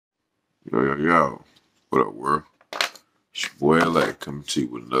Yo, yo, yo. What up, world? It's your boy LA coming to you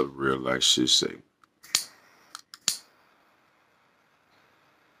with another real life shit segment.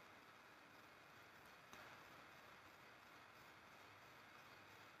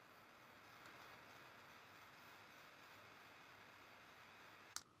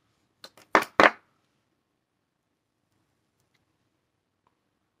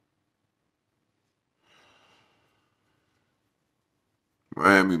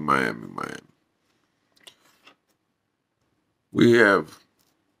 Miami, Miami, Miami. We have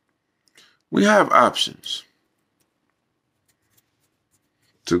options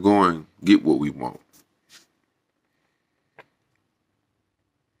to go and get what we want.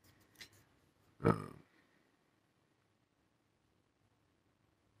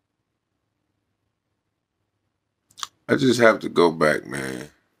 I just have to go back, man,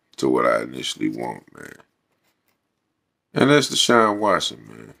 to what I initially want, man. And that's Deshan Watson,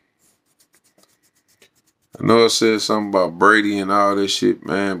 man. I know I said something about Brady and all this shit,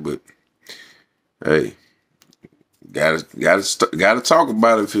 man, but hey, gotta talk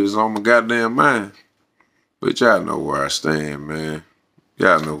about it if it's on my goddamn mind. But y'all know where I stand, man.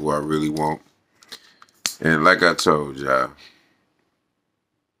 Y'all know who I really want. And like I told y'all,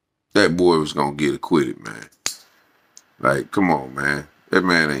 that boy was gonna get acquitted, man. Like, come on, man. That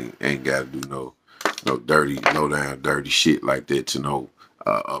man ain't gotta do no dirty, no damn dirty shit like that to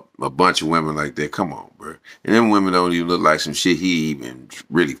a bunch of women like that. Come on, bro. And them women don't even look like some shit he even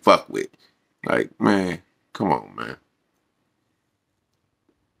really fuck with. Like, man, come on, man.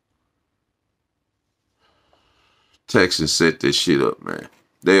 Texans set this shit up, man.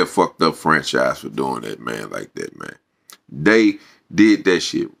 They a fucked up franchise for doing that, man, like that, man. They did that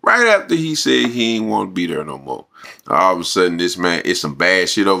shit right after he said he ain't want to be there no more. All of a sudden, this man, it's some bad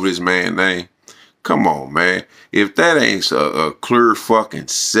shit over this man's name. Come on, man. If that ain't a clear fucking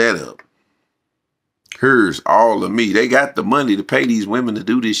setup, here's all of me. They got the money to pay these women to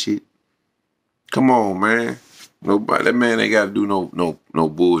do this shit. Come on, man. Nobody, that man ain't got to do no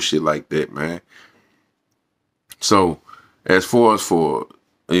bullshit like that, man. So, as far as for,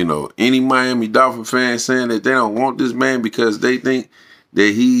 any Miami Dolphin fans saying that they don't want this man because they think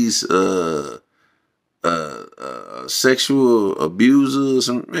that he's a sexual abuser or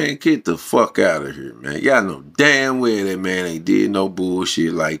something, man, get the fuck out of here, man. Y'all know damn well that man ain't did no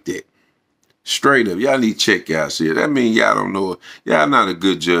bullshit like that. Straight up, y'all need to check y'all shit. That mean y'all don't know, y'all not a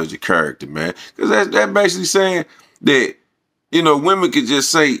good judge of character, man. Because that basically saying that, women could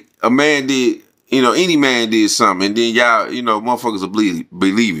just say a man did, any man did something, and then y'all, motherfuckers will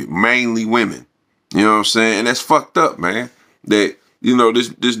believe it. Mainly women. You know what I'm saying? And that's fucked up, man. That,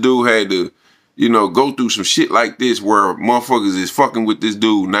 this dude had to, go through some shit like this where motherfuckers is fucking with this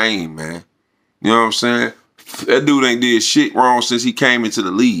dude's name, man. You know what I'm saying? That dude ain't did shit wrong since he came into the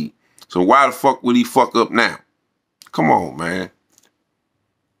league. So why the fuck would he fuck up now? Come on, man.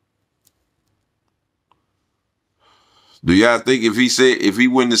 Do y'all think if he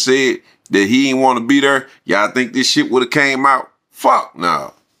wouldn't have said that he didn't want to be there, y'all think this shit would have came out? Fuck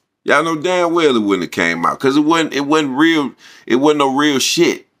no. Y'all know damn well it wouldn't have came out. Cause it wasn't real, it wasn't no real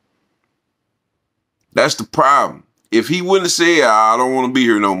shit. That's the problem. If he wouldn't have said, I don't want to be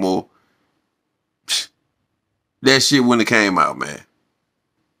here no more, that shit wouldn't have came out, man.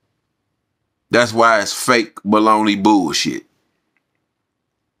 That's why it's fake baloney bullshit.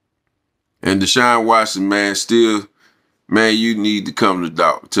 And Deshaun Watson, man, still, man, you need to come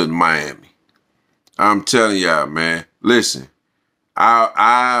to Miami. I'm telling y'all, man. Listen,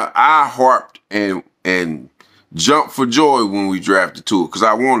 I harped and jumped for joy when we drafted Tua because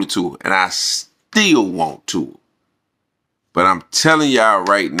I wanted to, and I still want Tua. But I'm telling y'all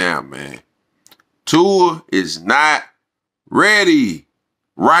right now, man, Tua is not ready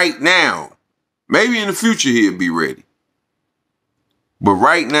right now. Maybe in the future he'll be ready. But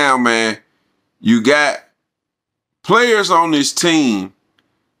right now, man, you got players on this team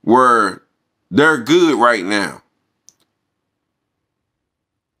where they're good right now.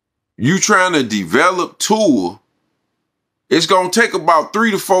 You trying to develop Tua, it's going to take about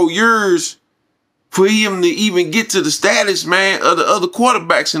 3 to 4 years for him to even get to the status, man, of the other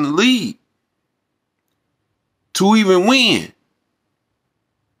quarterbacks in the league to even win.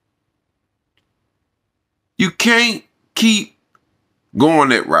 You can't keep going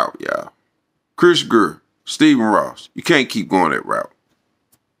that route, y'all. Chris Greer, Stephen Ross, you can't keep going that route.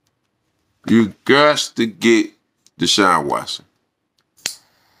 You got to get Deshaun Watson.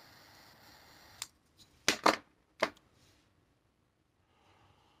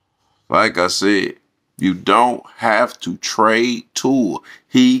 Like I said, you don't have to trade Tua.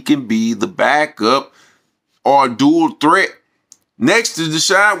 He can be the backup or dual threat next to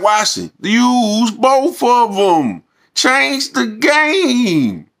Deshan Watson. Use both of them. Change the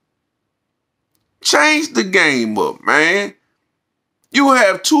game. Change the game up, man. You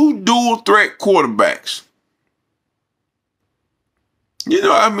have two dual threat quarterbacks. You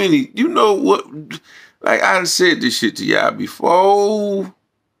know how many, you know what, like I said this shit to y'all before.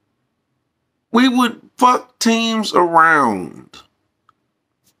 We would fuck teams around.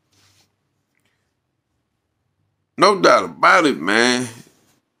 No doubt about it, man.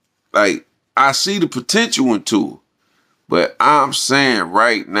 Like, I see the potential in Tua. But I'm saying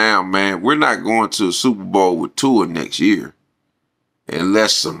right now, man, we're not going to a Super Bowl with Tua next year.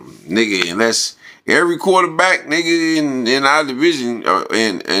 Unless every quarterback, nigga, in our division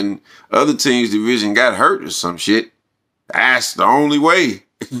and other teams' division got hurt or some shit. That's the only way.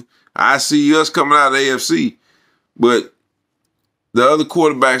 I see us coming out of the AFC. But the other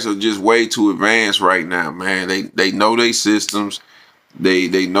quarterbacks are just way too advanced right now, man. They know their systems.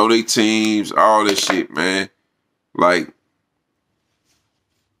 They know their teams, all that shit, man. Like,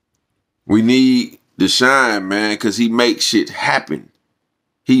 we need Deshaun, man, because he makes shit happen.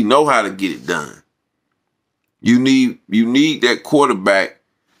 He know how to get it done. You need that quarterback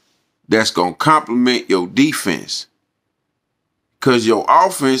that's going to complement your defense. Because your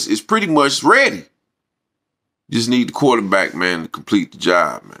offense is pretty much ready. Just need the quarterback, man, to complete the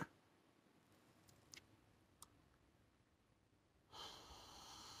job, man.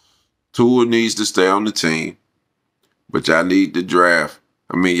 Tua needs to stay on the team. But y'all need to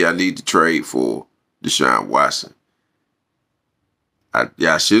y'all need to trade for Deshaun Watson.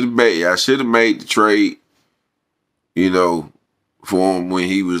 Y'all should have made the trade, you know, for him when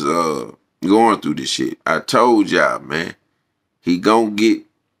he was going through this shit. I told y'all, man, he gonna get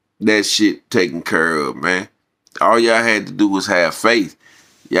that shit taken care of, man. All y'all had to do was have faith.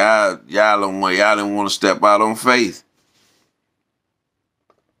 Y'all didn't want to step out on faith.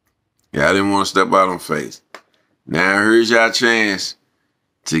 Y'all didn't want to step out on faith. Now here's y'all chance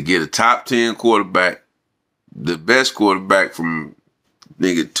to get a top 10 quarterback, the best quarterback from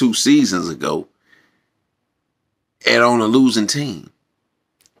nigga 2 seasons ago, and on a losing team.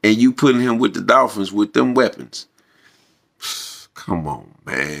 And you putting him with the Dolphins with them weapons. Come on,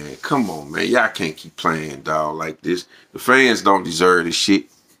 man. Come on, man. Y'all can't keep playing, dog, like this. The fans don't deserve this shit.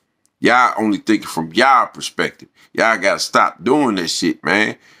 Y'all only thinking from y'all perspective. Y'all got to stop doing this shit,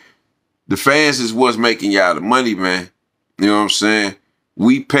 man. The fans is what's making y'all the money, man. You know what I'm saying?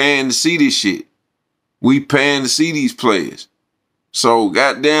 We paying to see this shit. We paying to see these players. So,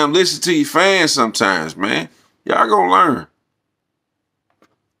 goddamn, listen to your fans sometimes, man. Y'all gonna learn.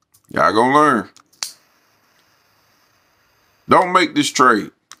 Y'all gonna learn. Don't make this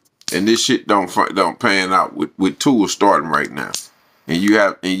trade, and this shit don't pan out with Tua starting right now, and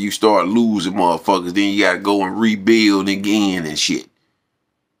you start losing motherfuckers. Then you gotta go and rebuild again and shit.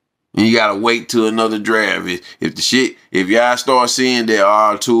 And you gotta wait till another draft. If y'all start seeing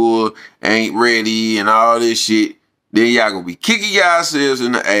that Tua ain't ready and all this shit, then y'all gonna be kicking yourselves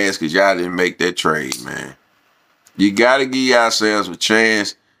in the ass because y'all didn't make that trade, man. You gotta give yourselves a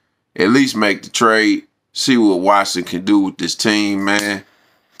chance. At least make the trade. See what Watson can do with this team, man.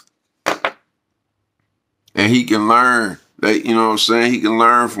 And he can learn. You know what I'm saying? He can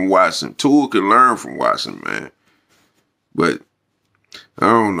learn from Watson. Tua can learn from Watson, man. But I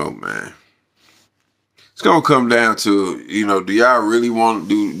don't know, man. It's gonna come down to, you know, do y'all really want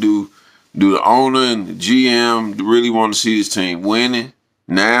to do the owner and the GM really want to see this team winning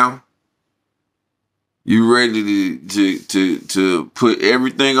now? You ready to put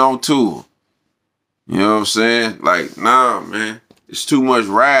everything on Tua? You know what I'm saying? Like, nah, man. It's too much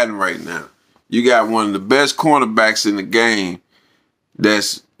riding right now. You got one of the best cornerbacks in the game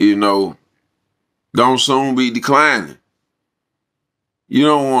that's, you know, gonna soon be declining. You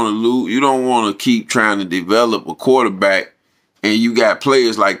don't want to lose. You don't want to keep trying to develop a quarterback and you got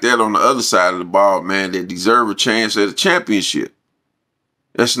players like that on the other side of the ball, man, that deserve a chance at a championship.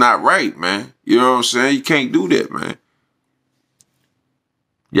 That's not right, man. You know what I'm saying? You can't do that, man.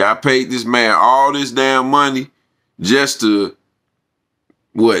 Y'all paid this man all this damn money just to,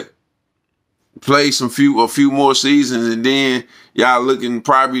 what, play a few more seasons, and then y'all looking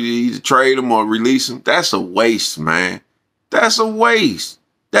probably to either trade him or release him. That's a waste, man. That's a waste.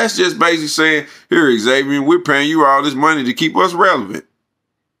 That's just basically saying, here, Xavier, we're paying you all this money to keep us relevant.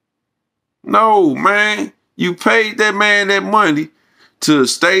 No, man. You paid that man that money to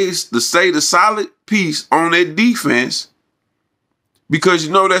stay the solid piece on that defense because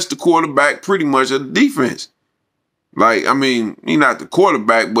you know that's the quarterback pretty much of the defense. Like, I mean, he's not the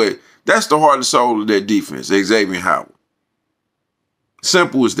quarterback, but that's the heart and soul of that defense, Xavier Howard.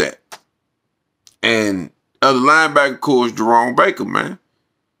 Simple as that. And Other linebacker coach, Jerome Baker, man.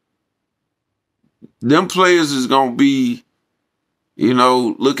 Them players is gonna be,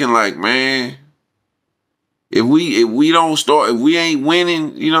 looking like, man, if we don't start, if we ain't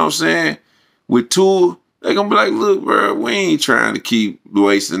winning, you know what I'm saying, with Tua, they gonna be like, look, bro, we ain't trying to keep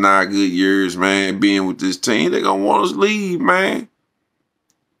wasting our good years, man, being with this team. They gonna want us to leave, man.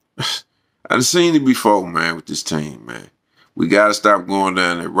 I've seen it before, man, with this team, man. We gotta stop going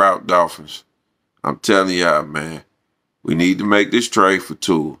down that route, Dolphins. I'm telling y'all, man, we need to make this trade for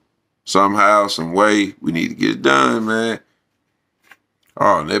Tua. Somehow, some way, we need to get it done, man.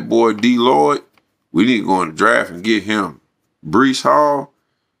 Oh, and that boy D. Lloyd, we need to go in the draft and get him. Brees Hall,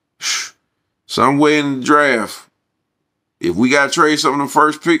 some way in the draft. If we got to trade some of the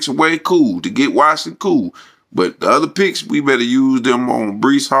first picks away, cool. To get Watson, cool. But the other picks, we better use them on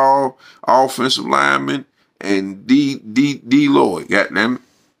Brees Hall, offensive lineman, and D. Lloyd. Goddamn it.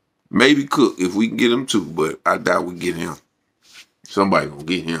 Maybe Cook if we can get him too, but I doubt we get him. Somebody gonna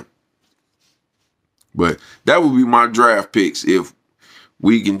get him. But that would be my draft picks. If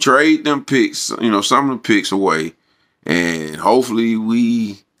we can trade them picks, some of the picks away, and hopefully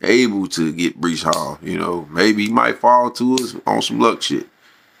we able to get Brees Hall. Maybe he might fall to us on some luck shit.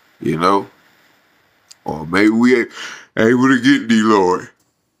 Or maybe we ain't able to get D. Lloyd.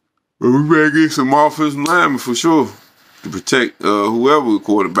 But we better get some offensive linemen for sure to protect whoever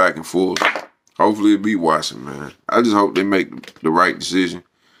quarterbacking for us. Hopefully it be Watson, man. I just hope they make the right decision.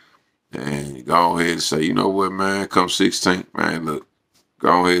 And go ahead and say, you know what, man, come 16th, man, look,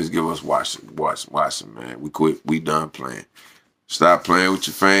 go ahead and give us Watson, man. We quit. We done playing. Stop playing with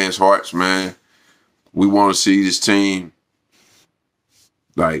your fans' hearts, man. We want to see this team,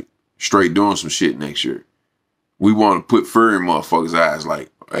 like, straight doing some shit next year. We want to put fear in motherfuckers' eyes like,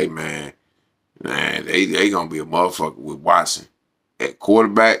 hey, man, they going to be a motherfucker with Watson. At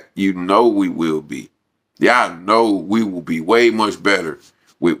quarterback, we will be. Y'all know we will be way much better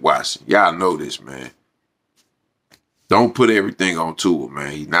with Watson. Y'all know this, man. Don't put everything on Tua,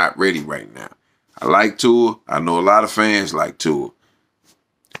 man. He's not ready right now. I like Tua. I know a lot of fans like Tua.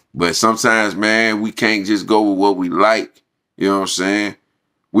 But sometimes, man, we can't just go with what we like. You know what I'm saying?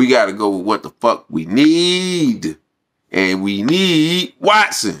 We got to go with what the fuck we need. And we need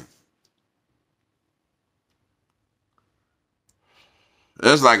Watson.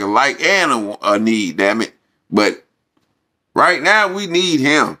 That's like a like and a need, damn it. But right now, we need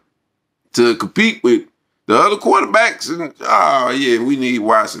him to compete with the other quarterbacks. And, we need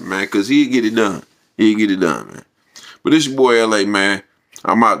Watson, man, because he'll get it done. He'll get it done, man. But this your boy, L.A., man.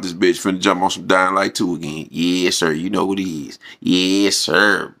 I'm out this bitch finna jump on some Dying Light 2 again. Yes, sir. You know what it is. Yes,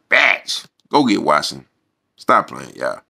 sir. Batch. Go get Watson. Stop playing, y'all.